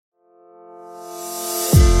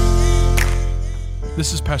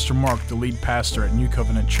This is Pastor Mark, the lead pastor at New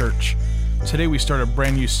Covenant Church. Today we start a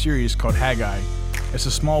brand new series called HAGGAI. It's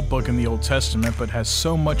a small book in the Old Testament, but has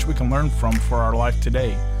so much we can learn from for our life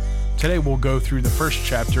today. Today we'll go through the first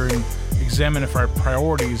chapter and examine if our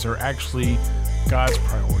priorities are actually God's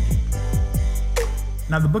priority.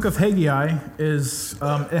 Now, the book of Haggai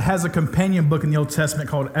it has a companion book in the Old Testament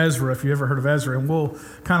called Ezra, if you ever heard of Ezra. And we'll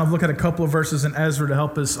kind of look at a couple of verses in Ezra to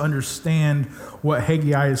help us understand what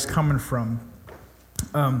Haggai is coming from.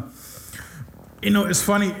 It's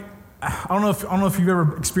funny. I don't know if you've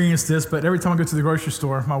ever experienced this, but every time I go to the grocery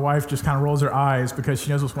store, my wife just kind of rolls her eyes because she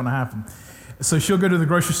knows what's going to happen. So she'll go to the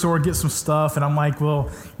grocery store, get some stuff, and I'm like, well,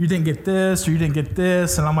 you didn't get this, or you didn't get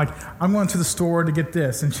this. And I'm like, I'm going to the store to get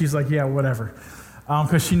this. And she's like, yeah, whatever.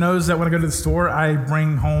 Because she knows that when I go to the store, I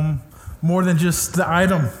bring home more than just the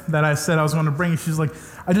item that I said I was going to bring. She's like,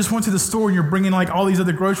 I just went to the store, and you're bringing like all these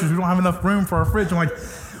other groceries. We don't have enough room for our fridge. I'm like,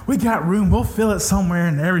 we got room. We'll fill it somewhere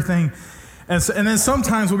and everything. And then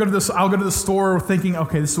sometimes I'll go to the store thinking,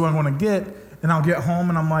 okay, this is what I want to get. And I'll get home,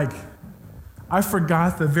 and I'm like, I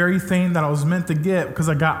forgot the very thing that I was meant to get because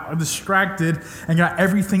I got distracted and got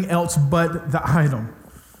everything else but the item.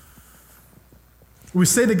 We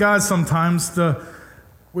say to God sometimes,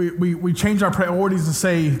 we change our priorities and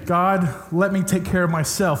say, God, let me take care of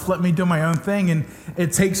myself. Let me do my own thing. And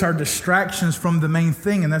it takes our distractions from the main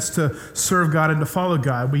thing, and that's to serve God and to follow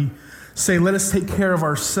God. We say, let us take care of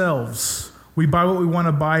ourselves. We buy what we want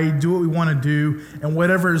to buy, do what we want to do, and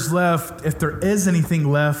whatever is left, if there is anything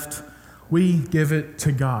left, we give it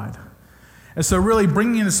to God. And so really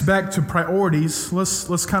bringing us back to priorities,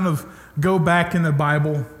 let's kind of go back in the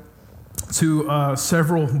Bible to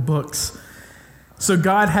several books. So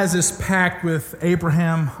God has this pact with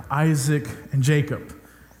Abraham, Isaac, and Jacob.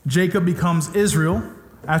 Jacob becomes Israel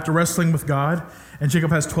after wrestling with God, and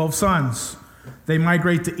Jacob has 12 sons. They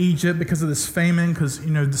migrate to Egypt because of this famine, because,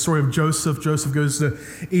 the story of Joseph. Joseph goes to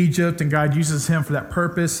Egypt, and God uses him for that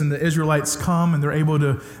purpose, and the Israelites come, and they're able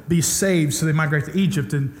to be saved, so they migrate to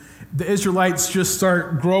Egypt. And the Israelites just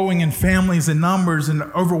start growing in families and numbers and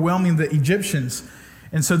overwhelming the Egyptians.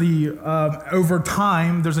 And so over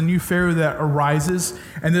time, there's a new Pharaoh that arises,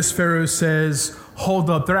 and this Pharaoh says, hold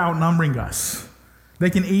up, they're outnumbering us. They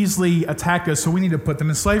can easily attack us, so we need to put them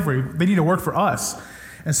in slavery. They need to work for us.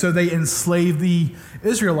 And so they enslave the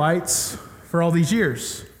Israelites for all these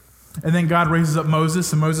years. And then God raises up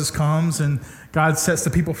Moses, and Moses comes, and God sets the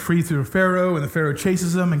people free through Pharaoh, and the Pharaoh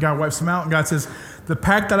chases them, and God wipes them out. And God says, the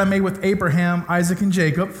pact that I made with Abraham, Isaac, and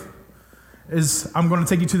Jacob is I'm going to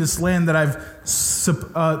take you to this land that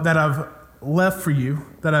I've left for you,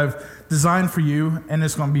 that I've designed for you, and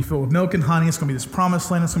it's going to be filled with milk and honey. It's going to be this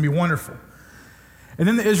promised land. It's going to be wonderful. And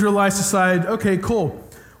then the Israelites decide, okay, cool.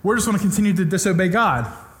 We're just going to continue to disobey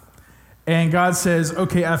God. And God says,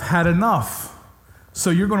 okay, I've had enough. So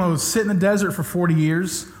you're going to sit in the desert for 40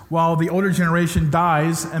 years while the older generation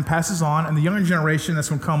dies and passes on, and the younger generation that's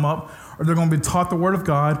going to come up, or they're going to be taught the word of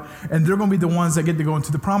God, and they're going to be the ones that get to go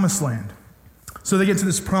into the promised land. So they get to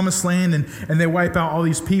this promised land, and they wipe out all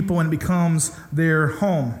these people, and it becomes their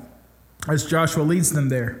home as Joshua leads them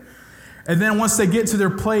there. And then once they get to their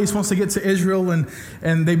place, once they get to Israel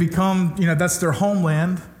and they become, that's their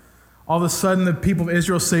homeland, all of a sudden the people of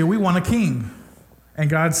Israel say, we want a king. And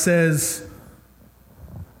God says,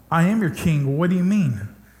 I am your king. Well, what do you mean?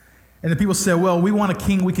 And the people say, well, we want a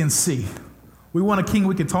king we can see. We want a king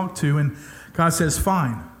we can talk to. And God says,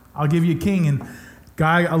 fine, I'll give you a king. And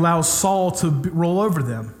God allows Saul to roll over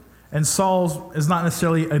them. And Saul is not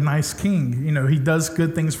necessarily a nice king. He does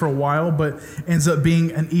good things for a while, but ends up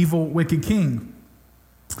being an evil, wicked king.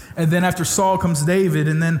 And then after Saul comes David,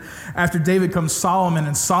 and then after David comes Solomon,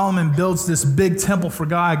 and Solomon builds this big temple for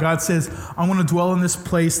God. God says, I want to dwell in this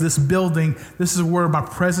place, this building. This is where my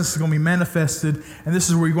presence is going to be manifested, and this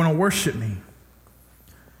is where you're going to worship me.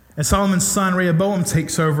 And Solomon's son Rehoboam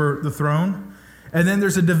takes over the throne. And then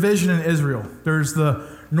there's a division in Israel. There's the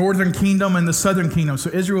northern kingdom and the southern kingdom. So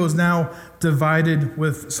Israel is now divided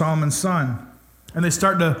with Solomon's son. And they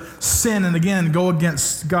start to sin and again go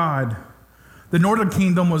against God. The northern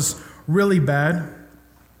kingdom was really bad.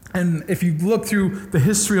 And if you look through the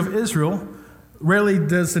history of Israel, rarely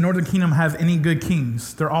does the northern kingdom have any good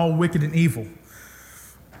kings. They're all wicked and evil.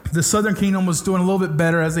 The southern kingdom was doing a little bit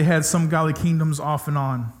better as they had some godly kingdoms off and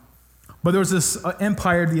on. But there was this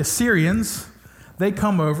empire, the Assyrians. They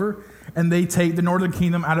come over and they take the northern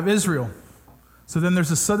kingdom out of Israel. So then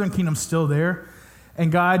there's a southern kingdom still there.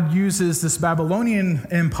 And God uses this Babylonian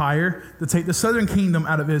empire to take the southern kingdom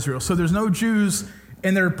out of Israel. So there's no Jews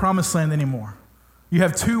in their promised land anymore. You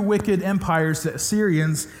have two wicked empires, the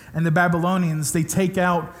Assyrians and the Babylonians. They take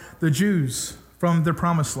out the Jews from their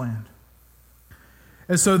promised land.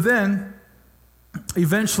 And so then,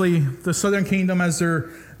 eventually, the southern kingdom, as they're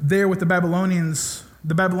there with the Babylonians,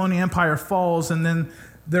 the Babylonian Empire falls, and then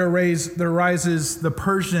there rises the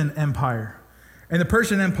Persian Empire. And the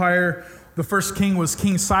Persian Empire, the first king was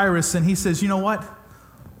King Cyrus, and he says, you know what?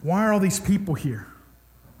 Why are all these people here?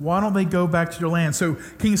 Why don't they go back to their land? So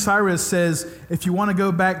King Cyrus says, if you want to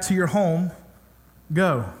go back to your home,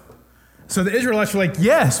 go. So the Israelites were like,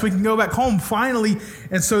 yes, we can go back home finally.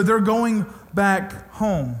 And so they're going back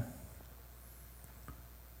home.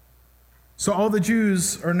 So all the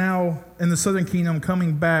Jews are now in the southern kingdom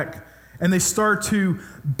coming back, and they start to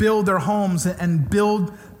build their homes and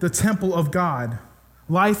build the temple of God.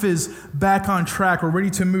 Life is back on track. We're ready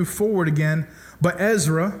to move forward again. But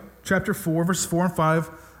Ezra, chapter 4, verse 4 and 5,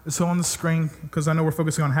 is on the screen because I know we're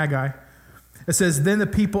focusing on Haggai. It says, then the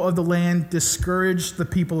people of the land discouraged the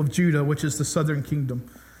people of Judah, which is the southern kingdom,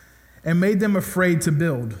 and made them afraid to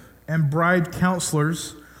build, and bribed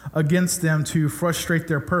counselors against them to frustrate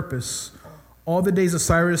their purpose, all the days of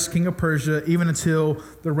Cyrus, king of Persia, even until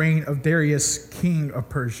the reign of Darius, king of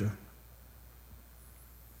Persia.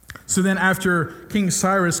 So then after King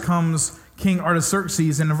Cyrus comes King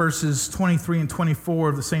Artaxerxes in verses 23 and 24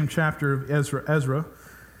 of the same chapter of Ezra.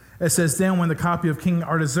 It says, then when the copy of King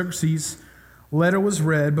Artaxerxes' letter was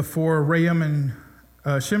read before Raham and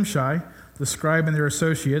Shimshai, the scribe and their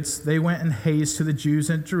associates, they went in haste to the Jews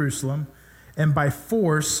in Jerusalem, and by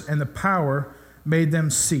force and the power made them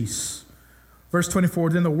cease. Verse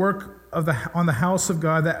 24, then the work on the house of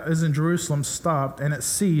God that is in Jerusalem stopped, and it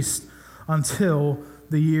ceased until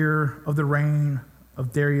the year of the reign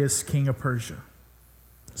of Darius, king of Persia.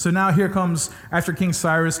 So now here comes, after King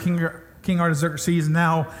Cyrus, King Artaxerxes,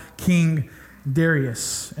 now King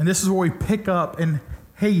Darius. And this is where we pick up in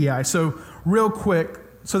Haggai. So real quick,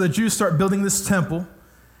 so the Jews start building this temple,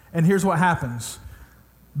 and here's what happens.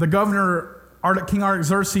 The governor, King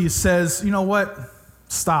Artaxerxes, says, you know what?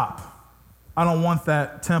 Stop. I don't want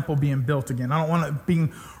that temple being built again. I don't want it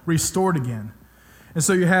being restored again. And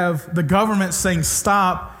so you have the government saying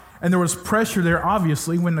stop, and there was pressure there,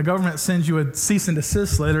 obviously. When the government sends you a cease and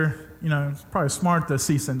desist letter, it's probably smart to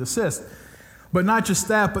cease and desist. But not just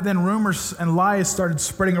that, but then rumors and lies started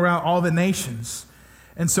spreading around all the nations.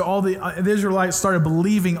 And so all the Israelites started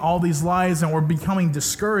believing all these lies and were becoming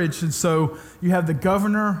discouraged. And so you have the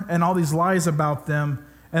governor and all these lies about them,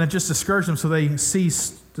 and it just discouraged them, so they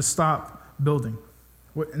ceased to stop building.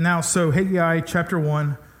 Now, so Haggai chapter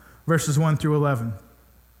 1, verses 1 through 11.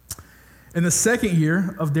 In the second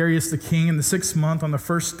year of Darius the king, in the 6th month, on the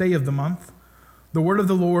first day of the month, the word of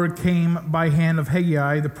the Lord came by hand of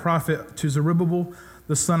Haggai the prophet to Zerubbabel,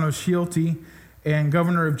 the son of Shealtiel, and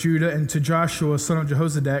governor of Judah, and to Joshua, son of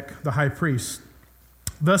Jehozadak, the high priest.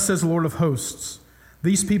 Thus says the Lord of hosts,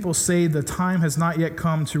 these people say the time has not yet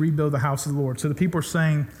come to rebuild the house of the Lord. So the people are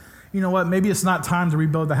saying, you know what, maybe it's not time to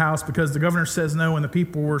rebuild the house because the governor says no, and the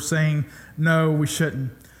people were saying, no, we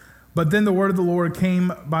shouldn't. But then the word of the Lord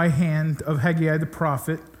came by hand of Haggai the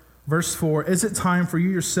prophet. Verse 4, is it time for you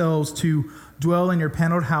yourselves to dwell in your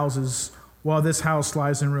paneled houses while this house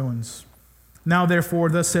lies in ruins? Now therefore,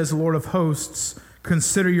 thus says the Lord of hosts,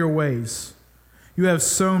 consider your ways. You have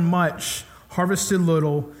sown much, harvested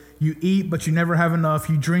little. You eat, but you never have enough.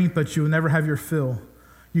 You drink, but you will never have your fill.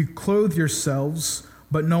 You clothe yourselves,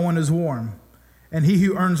 but no one is warm. And he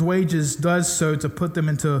who earns wages does so to put them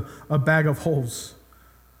into a bag of holes.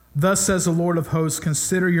 Thus says the Lord of hosts,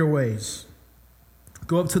 consider your ways.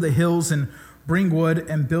 Go up to the hills and bring wood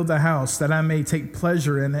and build a house, that I may take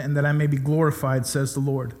pleasure in it and that I may be glorified, says the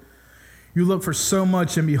Lord. You looked for so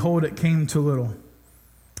much, and behold, it came to little.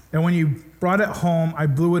 And when you brought it home, I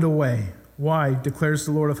blew it away. Why, declares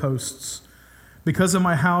the Lord of hosts? Because of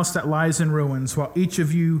my house that lies in ruins, while each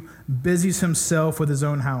of you busies himself with his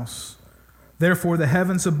own house. Therefore, the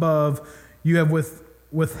heavens above you have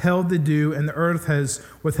withheld the dew, and the earth has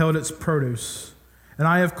withheld its produce. And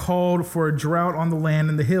I have called for a drought on the land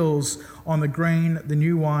and the hills, on the grain, the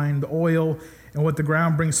new wine, the oil, and what the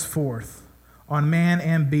ground brings forth, on man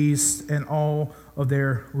and beast, and all of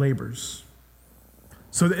their labors.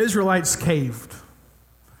 So the Israelites caved.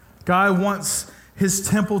 God wants his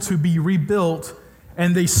temple to be rebuilt,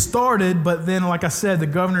 and they started, but then, like I said, the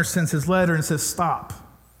governor sends his letter and says, stop.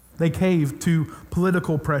 They caved to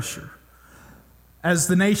political pressure. As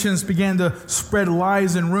the nations began to spread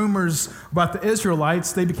lies and rumors about the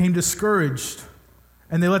Israelites, they became discouraged,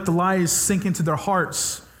 and they let the lies sink into their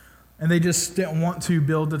hearts, and they just didn't want to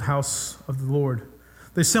build the house of the Lord.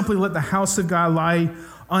 They simply let the house of God lie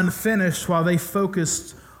unfinished while they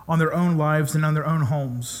focused on their own lives and on their own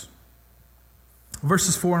homes.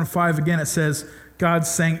 Verses 4 and 5, again, it says, God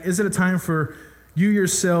saying, is it a time for you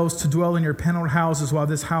yourselves to dwell in your paneled houses while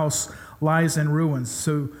this house lies in ruins.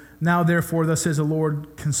 So now, therefore, thus says the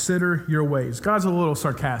Lord, consider your ways. God's a little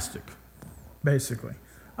sarcastic, basically.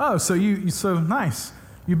 Oh, so you so nice.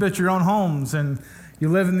 You built your own homes and you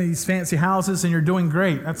live in these fancy houses and you're doing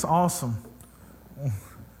great. That's awesome.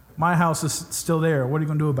 My house is still there. What are you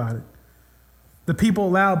going to do about it? The people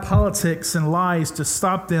allowed politics and lies to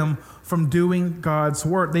stop them from doing God's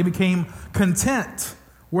work. They became content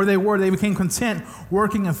where they were. They became content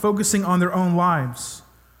working and focusing on their own lives.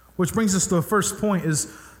 Which brings us to the first point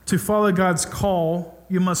is to follow God's call,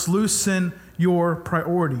 you must loosen your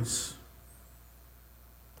priorities.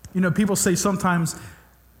 You know, people say sometimes,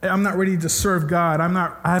 I'm not ready to serve God.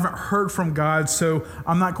 I haven't heard from God, so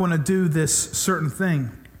I'm not going to do this certain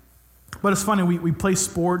thing. But it's funny, we play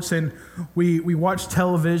sports and we watch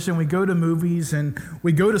television, we go to movies and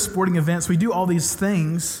we go to sporting events, we do all these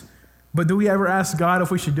things, but do we ever ask God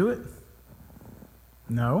if we should do it?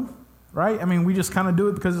 No, right? I mean, we just kind of do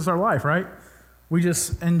it because it's our life, right? We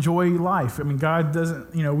just enjoy life. I mean, God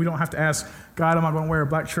doesn't, we don't have to ask, God, am I going to wear a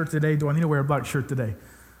black shirt today? Do I need to wear a black shirt today?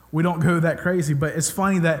 We don't go that crazy, but it's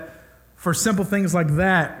funny that for simple things like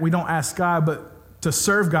that, we don't ask God, but to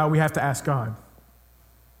serve God, we have to ask God.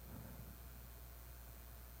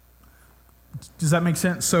 Does that make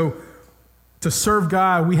sense? So to serve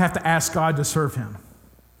God, we have to ask God to serve him.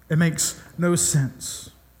 It makes no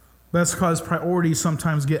sense. That's because priorities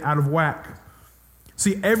sometimes get out of whack.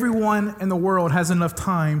 See, everyone in the world has enough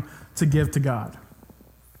time to give to God.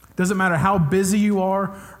 Doesn't matter how busy you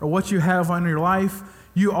are or what you have on your life,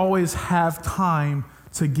 you always have time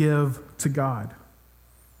to give to God.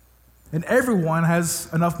 And everyone has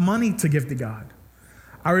enough money to give to God.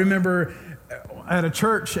 I remember at a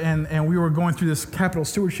church, and we were going through this capital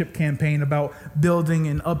stewardship campaign about building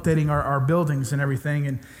and updating our buildings and everything.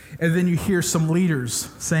 And then you hear some leaders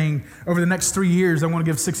saying, over the next 3 years, I want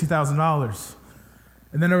to give $60,000.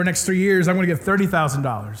 And then over the next 3 years, I'm going to give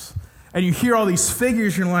 $30,000. And you hear all these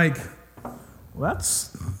figures, you're like, well,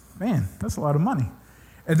 that's a lot of money.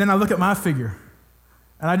 And then I look at my figure,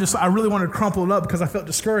 and I really wanted to crumple it up because I felt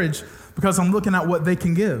discouraged because I'm looking at what they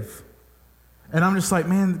can give. And I'm just like,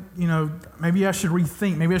 man, maybe I should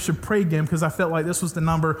rethink. Maybe I should pray again because I felt like this was the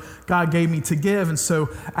number God gave me to give. And so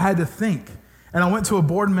I had to think. And I went to a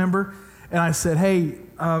board member and I said, hey,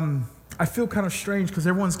 I feel kind of strange because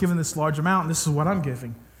everyone's giving this large amount and this is what I'm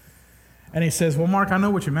giving. And he says, well, Mark, I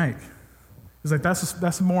know what you make. He's like,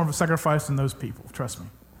 that's more of a sacrifice than those people. Trust me.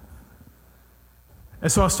 And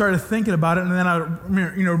so I started thinking about it. And then I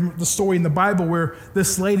remember, the story in the Bible where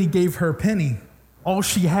this lady gave her penny, all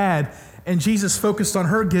she had. And Jesus focused on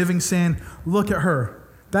her giving, saying, look at her.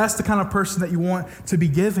 That's the kind of person that you want to be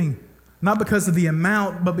giving, not because of the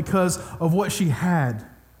amount, but because of what she had.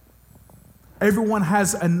 Everyone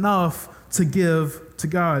has enough to give to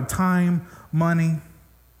God, time, money.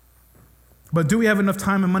 But do we have enough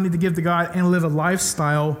time and money to give to God and live a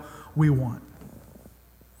lifestyle we want?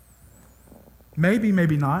 Maybe,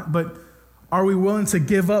 maybe not, but are we willing to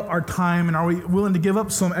give up our time and are we willing to give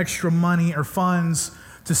up some extra money or funds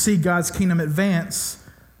to see God's kingdom advance,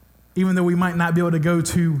 even though we might not be able to go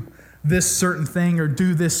to this certain thing or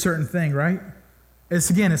do this certain thing, right?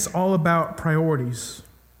 It's all about priorities.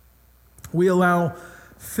 We allow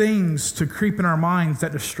things to creep in our minds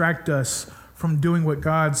that distract us from doing what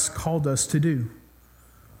God's called us to do.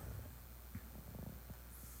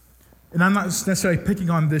 And I'm not necessarily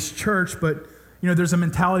picking on this church, but there's a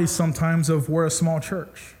mentality sometimes of we're a small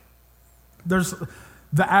church.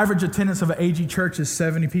 The average attendance of an AG church is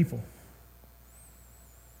 70 people.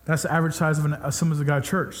 That's the average size of an Assemblies of God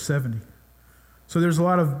church, 70. So there's a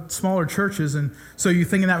lot of smaller churches, and so you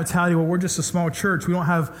think in that mentality, well, we're just a small church. We don't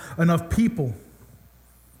have enough people.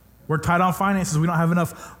 We're tight on finances. We don't have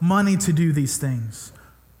enough money to do these things.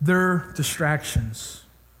 They're distractions.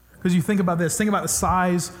 Because you think about this. Think about the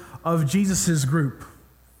size of Jesus' group.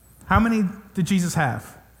 How many did Jesus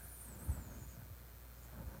have?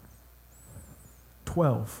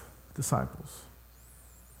 12 disciples.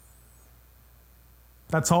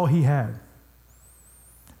 That's all he had.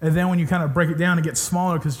 And then when you kind of break it down, it gets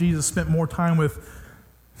smaller because Jesus spent more time with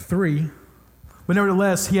 3. But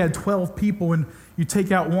nevertheless, he had 12 people, and you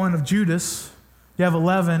take out one of Judas, you have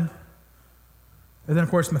 11. And then, of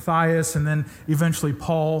course, Matthias, and then eventually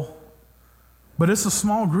Paul. But it's a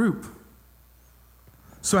small group.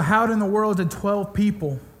 So how in the world did 12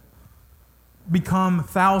 people become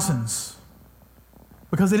thousands?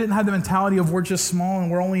 Because they didn't have the mentality of we're just small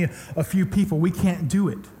and we're only a few people. We can't do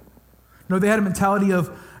it. No, they had a mentality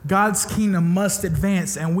of God's kingdom must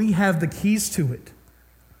advance and we have the keys to it.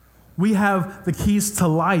 We have the keys to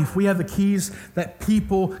life. We have the keys that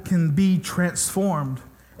people can be transformed,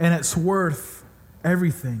 and it's worth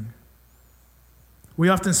everything. We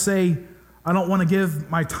often say, I don't want to give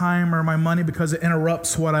my time or my money because it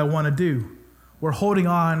interrupts what I want to do. We're holding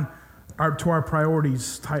on to our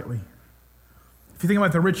priorities tightly. If you think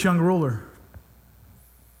about the rich young ruler,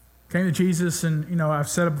 came to Jesus, and I've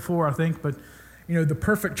said it before, I think, but the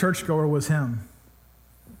perfect churchgoer was him.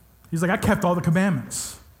 He's like, I kept all the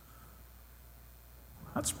commandments.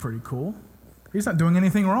 That's pretty cool. He's not doing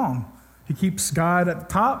anything wrong. He keeps God at the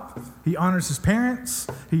top. He honors his parents.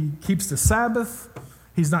 He keeps the Sabbath.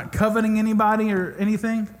 He's not coveting anybody or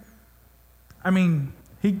anything. I mean,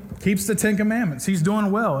 he keeps the 10 Commandments. He's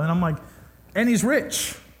doing well. And I'm like, and he's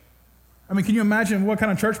rich. I mean, can you imagine what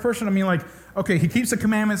kind of church person? I mean, like, okay, he keeps the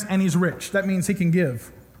commandments and he's rich. That means he can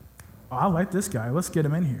give. Oh, I like this guy. Let's get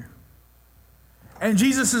him in here. And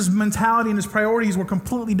Jesus' mentality and his priorities were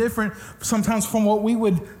completely different sometimes from what we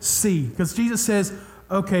would see. Because Jesus says,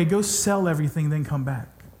 okay, go sell everything, then come back.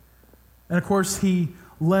 And of course, he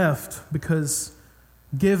left because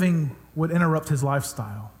giving would interrupt his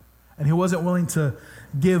lifestyle. And he wasn't willing to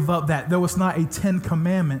give up that. Though it's not a 10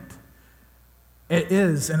 commandment, it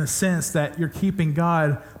is, in a sense, that you're keeping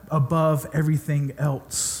God above everything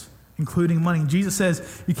else, including money. Jesus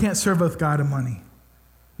says you can't serve both God and money.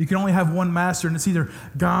 You can only have one master, and it's either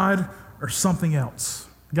God or something else.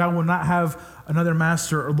 God will not have another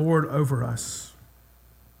master or Lord over us.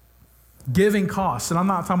 Giving costs, and I'm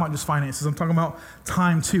not talking about just finances. I'm talking about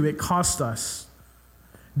time too. It costs us.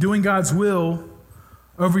 Doing God's will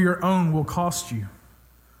over your own will cost you.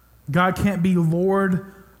 God can't be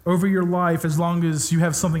Lord over your life as long as you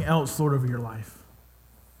have something else Lord over your life.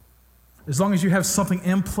 As long as you have something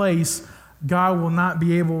in place, God will not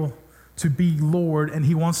be able to be Lord, and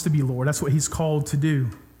he wants to be Lord. That's what he's called to do.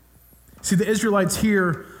 See, the Israelites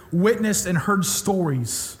here witnessed and heard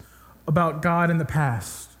stories about God in the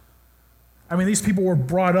past. I mean, these people were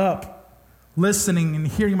brought up listening and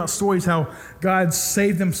hearing about stories how God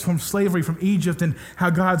saved them from slavery from Egypt and how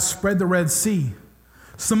God spread the Red Sea.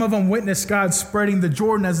 Some of them witnessed God spreading the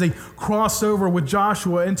Jordan as they crossed over with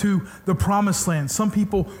Joshua into the promised land. Some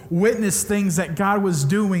people witnessed things that God was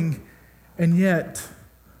doing, and yet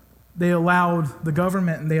they allowed the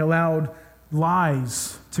government and they allowed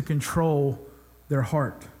lies to control their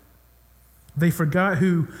heart. They forgot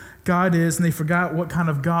who God is, and they forgot what kind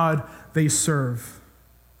of God they serve.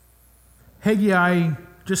 Haggai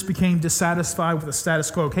just became dissatisfied with the status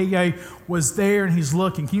quo. Haggai was there and he's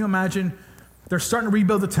looking. Can you imagine? They're starting to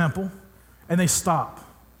rebuild the temple, and they stop.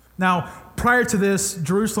 Now, prior to this,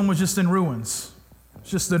 Jerusalem was just in ruins. It's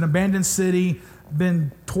just an abandoned city,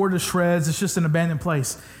 been torn to shreds. It's just an abandoned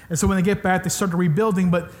place. And so when they get back, they start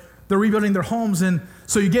rebuilding, but they're rebuilding their homes. And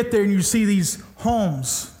so you get there and you see these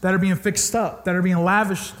homes that are being fixed up, that are being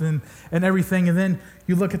lavished and everything. And then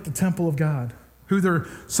you look at the temple of God, who they're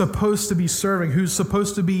supposed to be serving, who's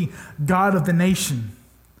supposed to be God of the nation.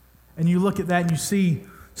 And you look at that and you see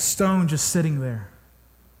stone just sitting there.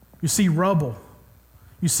 You see rubble.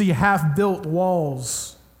 You see half-built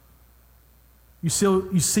walls. You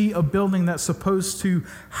see a building that's supposed to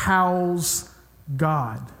house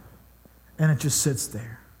God, and it just sits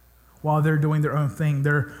there while they're doing their own thing.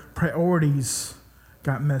 Their priorities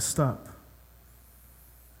got messed up.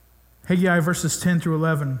 Haggai verses 10 through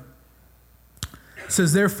 11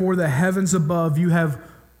 says, "Therefore the heavens above you have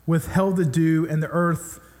withheld the dew, and the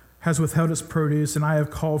earth has withheld its produce, and I have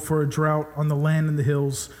called for a drought on the land and the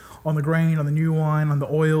hills, on the grain, on the new wine, on the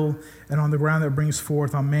oil, and on the ground that brings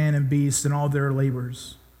forth, on man and beast, and all their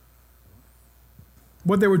labors."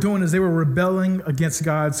 What they were doing is they were rebelling against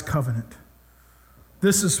God's covenant.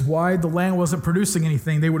 This is why the land wasn't producing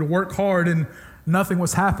anything. They would work hard and nothing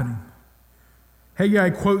was happening.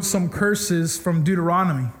 Haggai quotes some curses from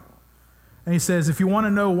Deuteronomy. And he says, if you want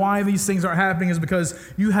to know why these things aren't happening, is because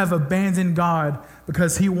you have abandoned God,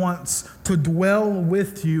 because he wants to dwell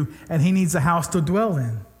with you and he needs a house to dwell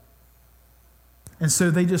in. And so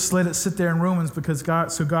they just let it sit there in ruins because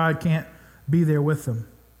God can't be there with them.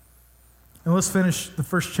 And let's finish the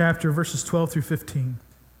first chapter, verses 12 through 15.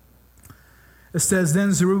 It says,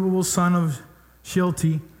 "Then Zerubbabel son of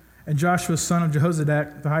Shealtiel and Joshua son of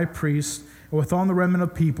Jehozadak, the high priest, and with all the remnant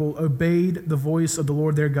of people, obeyed the voice of the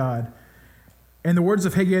Lord their God, and the words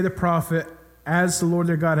of Haggai the prophet, as the Lord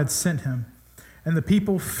their God had sent him. And the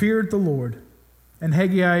people feared the Lord. And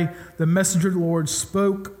Haggai, the messenger of the Lord,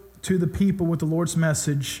 spoke to the people with the Lord's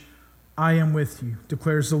message, 'I am with you,'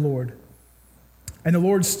 declares the Lord. And the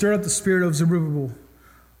Lord stirred up the spirit of Zerubbabel,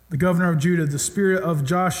 the governor of Judah, the spirit of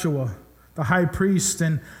Joshua, the high priest,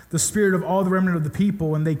 and the spirit of all the remnant of the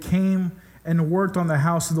people. And they came and worked on the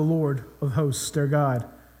house of the Lord of hosts, their God.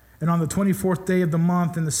 And on the 24th day of the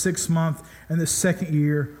month, in the 6th month, in the 2nd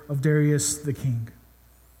year of Darius the king.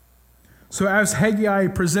 So as Haggai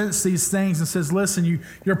presents these things and says, listen,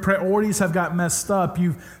 your priorities have got messed up.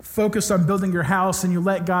 You've focused on building your house and you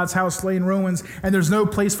let God's house lay in ruins, and there's no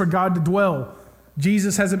place for God to dwell.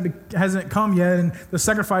 Jesus hasn't come yet, and the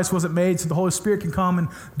sacrifice wasn't made so the Holy Spirit can come and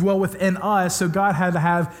dwell within us. So God had to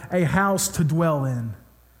have a house to dwell in.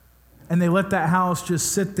 And they let that house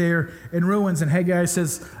just sit there in ruins. And Haggai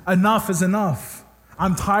says, enough is enough.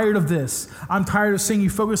 I'm tired of this. I'm tired of seeing you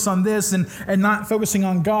focus on this and not focusing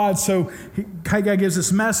on God. So Haggai gives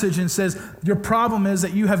this message and says, your problem is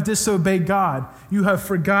that you have disobeyed God. You have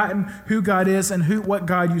forgotten who God is and what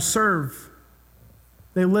God you serve.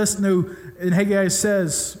 They listen to, and Haggai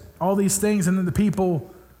says all these things, and then the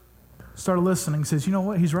people started listening and says, you know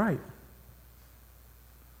what, he's right.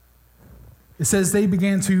 It says they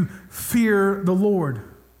began to fear the Lord.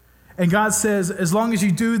 And God says, as long as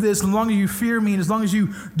you do this, as long as you fear me, and as long as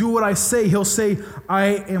you do what I say, he'll say, I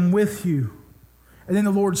am with you. And then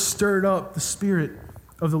the Lord stirred up the spirit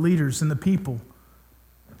of the leaders and the people.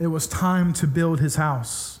 It was time to build his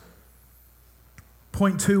house.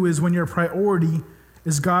 Point 2 is when your priority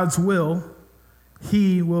is God's will,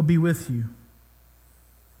 he will be with you.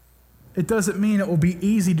 It doesn't mean it will be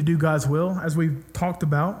easy to do God's will, as we've talked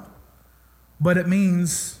about, but it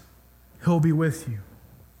means he'll be with you.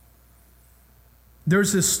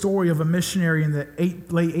 There's this story of a missionary in the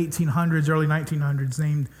late 1800s, early 1900s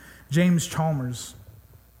named James Chalmers.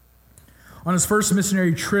 On his first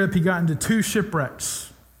missionary trip, he got into 2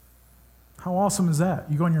 shipwrecks. How awesome is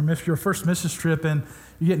that? You go on your first missions trip and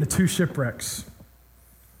you get into 2 shipwrecks.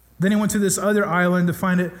 Then he went to this other island to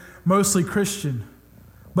find it mostly Christian.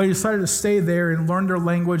 But he decided to stay there and learn their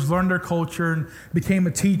language, learn their culture, and became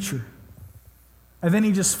a teacher. And then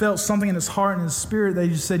he just felt something in his heart and his spirit that he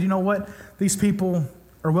just said, you know what? These people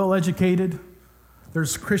are well educated.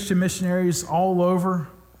 There's Christian missionaries all over.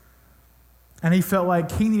 And he felt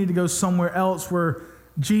like he needed to go somewhere else where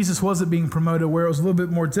Jesus wasn't being promoted, where it was a little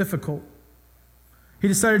bit more difficult. He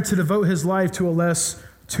decided to devote his life to a less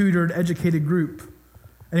tutored, educated group.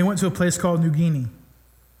 And he went to a place called New Guinea.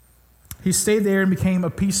 He stayed there and became a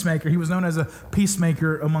peacemaker. He was known as a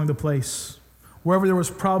peacemaker among the place. Wherever there was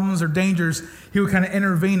problems or dangers, he would kind of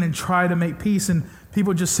intervene and try to make peace, and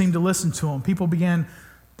people just seemed to listen to him. People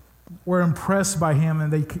were impressed by him,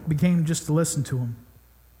 and they began just to listen to him.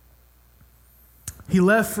 He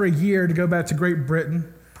left for a year to go back to Great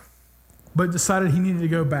Britain, but decided he needed to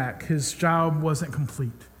go back. His job wasn't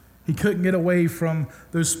complete. He couldn't get away from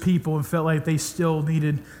those people and felt like they still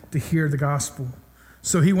needed to hear the gospel.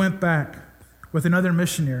 So he went back with another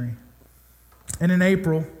missionary. And in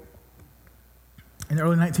April, in the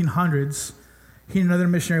early 1900s, he and another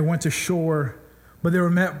missionary went to shore, but they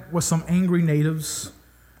were met with some angry natives.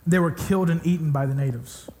 They were killed and eaten by the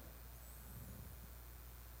natives.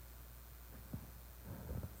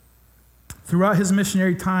 Throughout his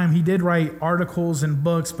missionary time, he did write articles and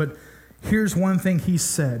books, but here's one thing he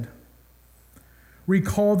said.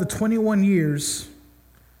 Recall the 21 years,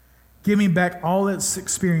 give me back all its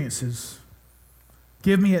experiences.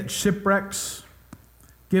 Give me its shipwrecks.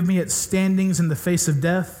 Give me its standings in the face of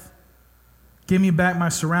death. Give me back my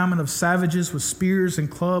surroundment of savages with spears and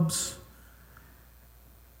clubs.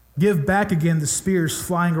 Give back again the spears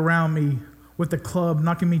flying around me with the club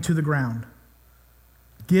knocking me to the ground.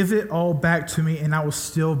 Give it all back to me and I will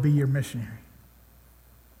still be your missionary.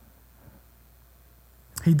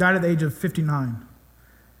 He died at the age of 59.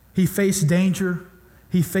 He faced danger.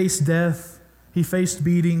 He faced death. He faced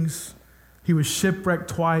beatings. He was shipwrecked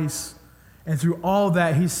twice. And through all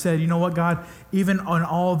that, he said, you know what, God, even on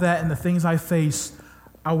all that and the things I face,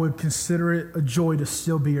 I would consider it a joy to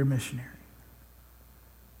still be your missionary.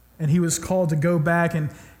 And he was called to go back, and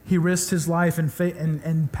he risked his life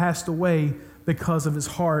and passed away because of his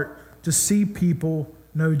heart to see people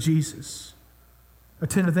know Jesus. I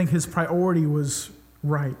tend to think his priority was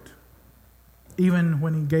right, even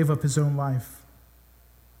when he gave up his own life.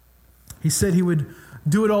 He said he would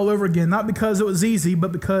do it all over again, not because it was easy,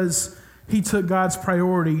 but because he took God's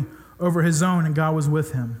priority over his own, and God was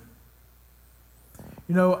with him.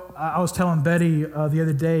 You know, I was telling Betty the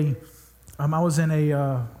other day, I was in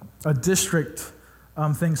a district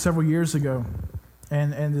thing several years ago,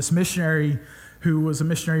 and this missionary who was a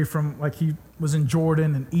missionary from, like, he was in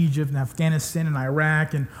Jordan and Egypt and Afghanistan and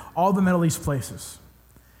Iraq and all the Middle East places.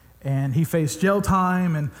 And he faced jail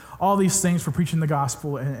time and all these things for preaching the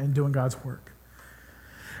gospel and doing God's work.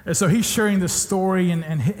 And so he's sharing this story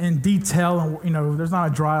in detail, and there's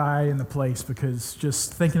not a dry eye in the place because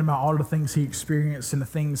just thinking about all the things he experienced and the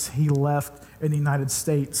things he left in the United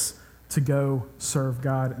States to go serve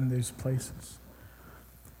God in those places.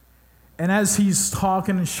 And as he's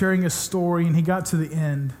talking and sharing his story, and he got to the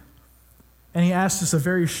end, and he asked us a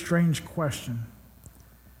very strange question.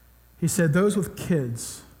 He said, "Those with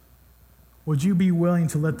kids, would you be willing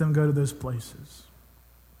to let them go to those places?"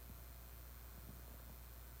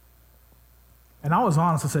 And I was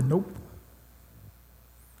honest. I said, "Nope.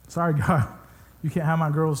 Sorry, God, you can't have my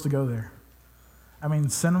girls to go there. I mean,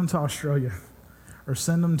 send them to Australia, or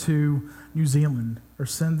send them to New Zealand, or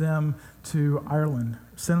send them to Ireland,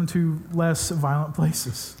 send them to less violent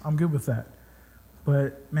places. I'm good with that.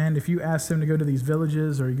 But man, if you ask them to go to these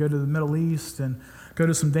villages, or you go to the Middle East and go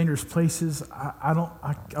to some dangerous places, I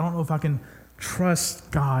don't know if I can trust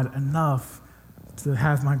God enough to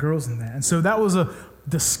have my girls in that." And so that was a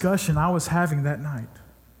discussion I was having that night.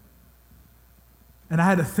 And I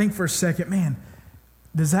had to think for a second, man,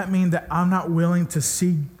 does that mean that I'm not willing to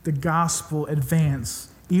see the gospel advance,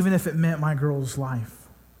 even if it meant my girl's life?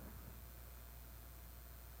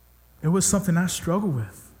 It was something I struggled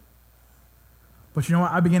with. But you know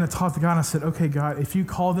what? I began to talk to God, and I said, "Okay, God, if you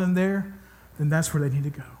call them there, then that's where they need to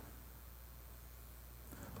go."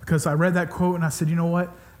 Because I read that quote, and I said, you know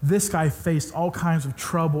what? This guy faced all kinds of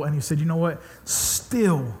trouble, and he said, you know what?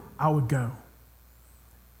 Still, I would go,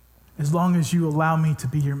 as long as you allow me to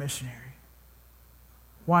be your missionary.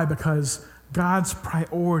 Why? Because God's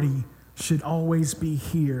priority should always be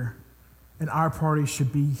here, and our priority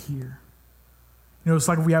should be here. It's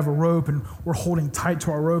like we have a rope, and we're holding tight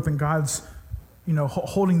to our rope, and God's,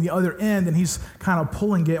 holding the other end, and he's kind of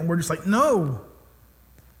pulling it, and we're just like, no.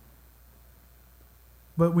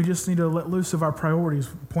 But we just need to let loose of our priorities,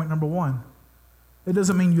 point number one. It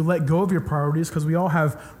doesn't mean you let go of your priorities, because we all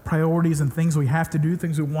have priorities and things we have to do,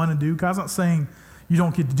 things we want to do. God's not saying you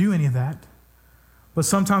don't get to do any of that. But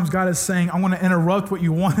sometimes God is saying, I'm going to interrupt what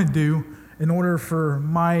you want to do in order for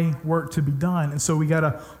my work to be done. And so we got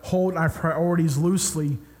to hold our priorities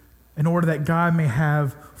loosely in order that God may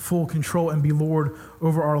have full control and be Lord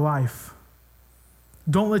over our life.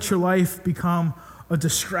 Don't let your life become a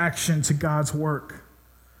distraction to God's work.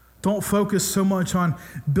 Don't focus so much on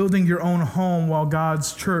building your own home while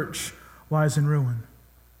God's church lies in ruin.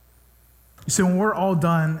 You see, when we're all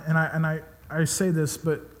done, and I say this,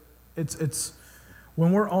 but it's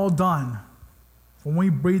when we're all done, when we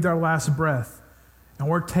breathe our last breath, and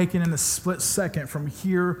we're taken in a split second from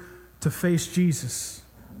here to face Jesus,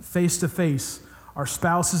 face to face. Our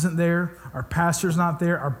spouse isn't there, our pastor's not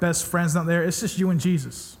there, our best friend's not there. It's just you and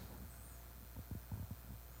Jesus.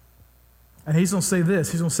 And he's going to say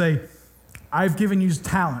this. He's going to say, I've given you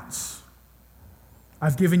talents.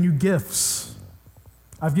 I've given you gifts.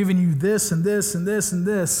 I've given you this and this and this and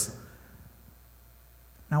this.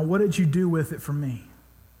 Now, what did you do with it for me?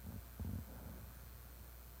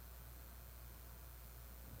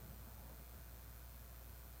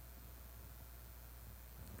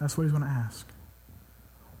 That's what he's going to ask.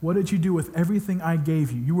 What did you do with everything I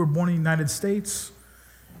gave you? You were born in the United States,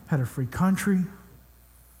 had a free country.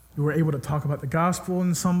 You were able to talk about the gospel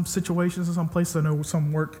in some situations, in some places. I know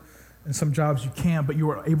some work and some jobs you can't, but you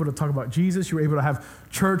were able to talk about Jesus. You were able to have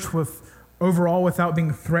church overall without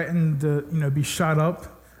being threatened to be shot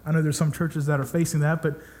up. I know there's some churches that are facing that,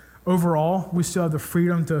 but overall, we still have the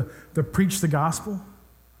freedom to preach the gospel.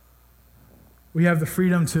 We have the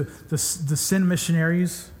freedom to send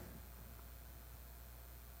missionaries.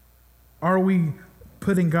 Are we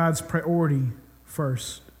putting God's priority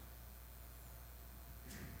first?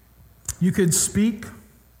 You could speak,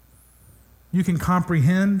 you can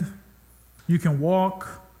comprehend, you can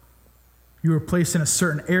walk, you were placed in a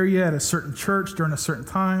certain area at a certain church during a certain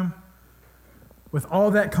time. With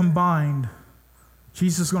all that combined,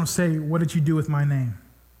 Jesus is going to say, what did you do with my name?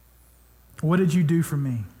 What did you do for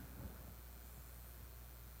me?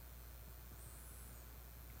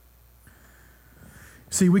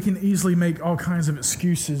 See, we can easily make all kinds of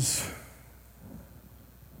excuses.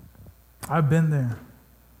 I've been there.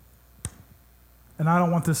 And I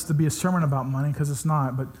don't want this to be a sermon about money, because it's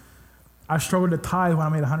not, but I struggled to tithe when I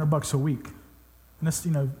made $100 a week. And that's,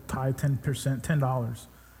 tithe 10%, $10. I'm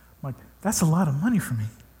like, that's a lot of money for me.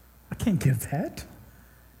 I can't give that.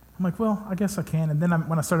 I'm like, well, I guess I can. And then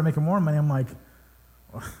when I started making more money, I'm like,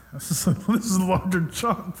 well, this is a larger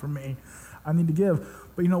chunk for me. I need to give.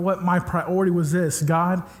 But you know what? My priority was this.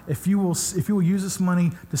 God, if you will use this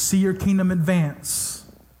money to see your kingdom advance,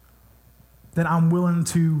 then I'm willing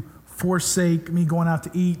to forsake me going out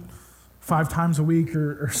to eat 5 times a week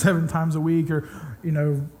or 7 times a week or,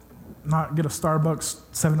 9 not get a Starbucks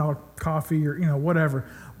 $7 coffee or, whatever.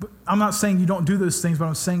 But I'm not saying you don't do those things, but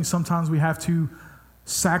I'm saying sometimes we have to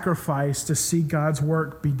sacrifice to see God's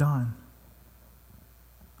work be done.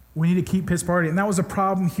 We need to keep his priority. And that was a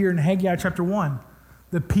problem here in Haggai chapter 1.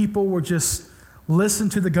 The people were just listen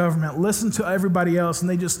to the government, listen to everybody else, and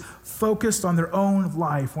they just focused on their own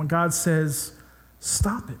life when God says,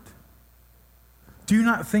 stop it. Do you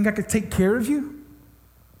not think I could take care of you?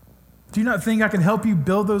 Do you not think I can help you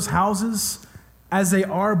build those houses as they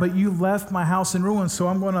are, but you left my house in ruins, so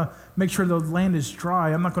I'm going to make sure the land is dry.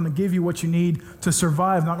 I'm not going to give you what you need to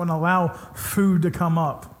survive. I'm not going to allow food to come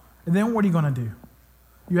up. And then what are you going to do?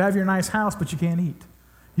 You have your nice house, but you can't eat.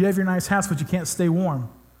 You have your nice house, but you can't stay warm.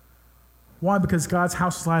 Why? Because God's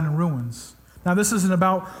house is lying in ruins. Now, this isn't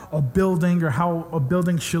about a building or how a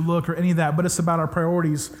building should look or any of that, but it's about our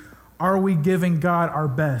priorities. Are we giving God our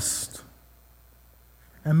best?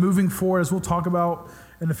 And moving forward, as we'll talk about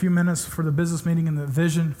in a few minutes for the business meeting and the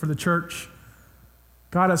vision for the church,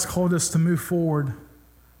 God has called us to move forward.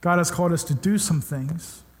 God has called us to do some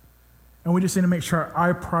things. And we just need to make sure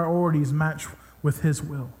our priorities match with his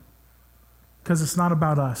will. Because it's not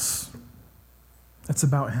about us. It's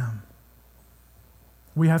about him.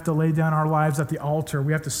 We have to lay down our lives at the altar.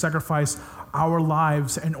 We have to sacrifice our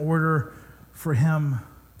lives in order for him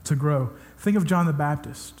to grow. Think of John the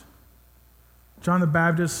Baptist. John the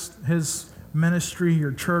Baptist, his ministry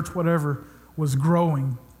or church, whatever, was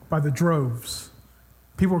growing by the droves.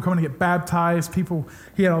 People were coming to get baptized.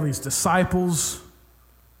 He had all these disciples.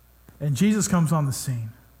 And Jesus comes on the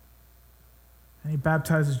scene. And he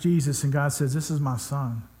baptizes Jesus, and God says, this is my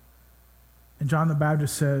son. And John the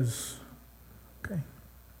Baptist says, okay,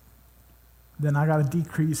 then I got to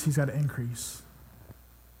decrease, he's got to increase.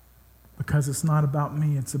 Because it's not about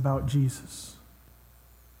me, it's about Jesus.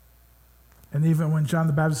 And even when John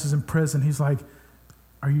the Baptist is in prison, he's like,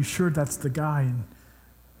 are you sure that's the guy?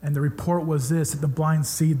 And the report was this, that the blind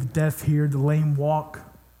see, the deaf hear, the lame walk.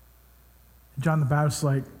 And John the Baptist is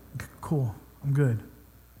like, cool, I'm good.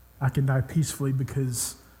 I can die peacefully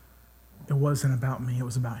because it wasn't about me, it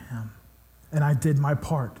was about him. And I did my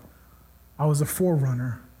part. I was a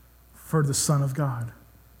forerunner for the Son of God.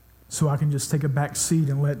 So I can just take a back seat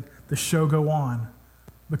and let the show go on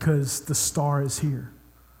because the star is here.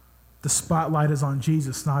 The spotlight is on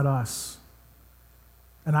Jesus, not us.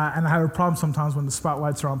 And I have a problem sometimes when the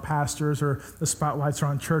spotlights are on pastors or the spotlights are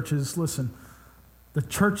on churches. Listen, the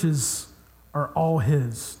churches are all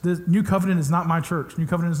his. The New Covenant is not my church. New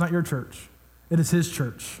Covenant is not your church. It is his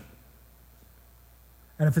church.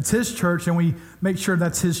 And if it's his church and we make sure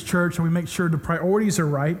that's his church and we make sure the priorities are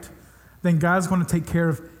right, then God's going to take care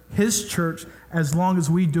of his church as long as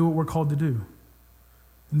we do what we're called to do.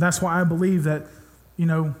 And that's why I believe that,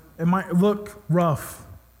 it might look rough,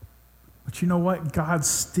 but you know what? God's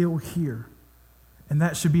still here. And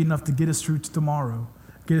that should be enough to get us through to tomorrow,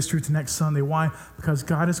 get us through to next Sunday. Why? Because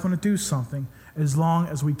God is going to do something as long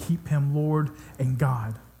as we keep him Lord and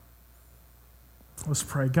God. Let's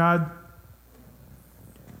pray. God,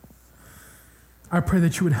 I pray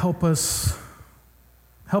that you would help us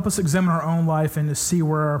examine our own life and to see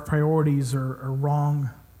where our priorities are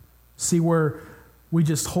wrong, see where we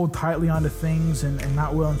just hold tightly onto things and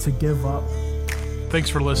not willing to give up. Thanks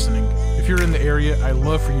for listening. If you're in the area, I'd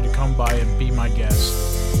love for you to come by and be my guest.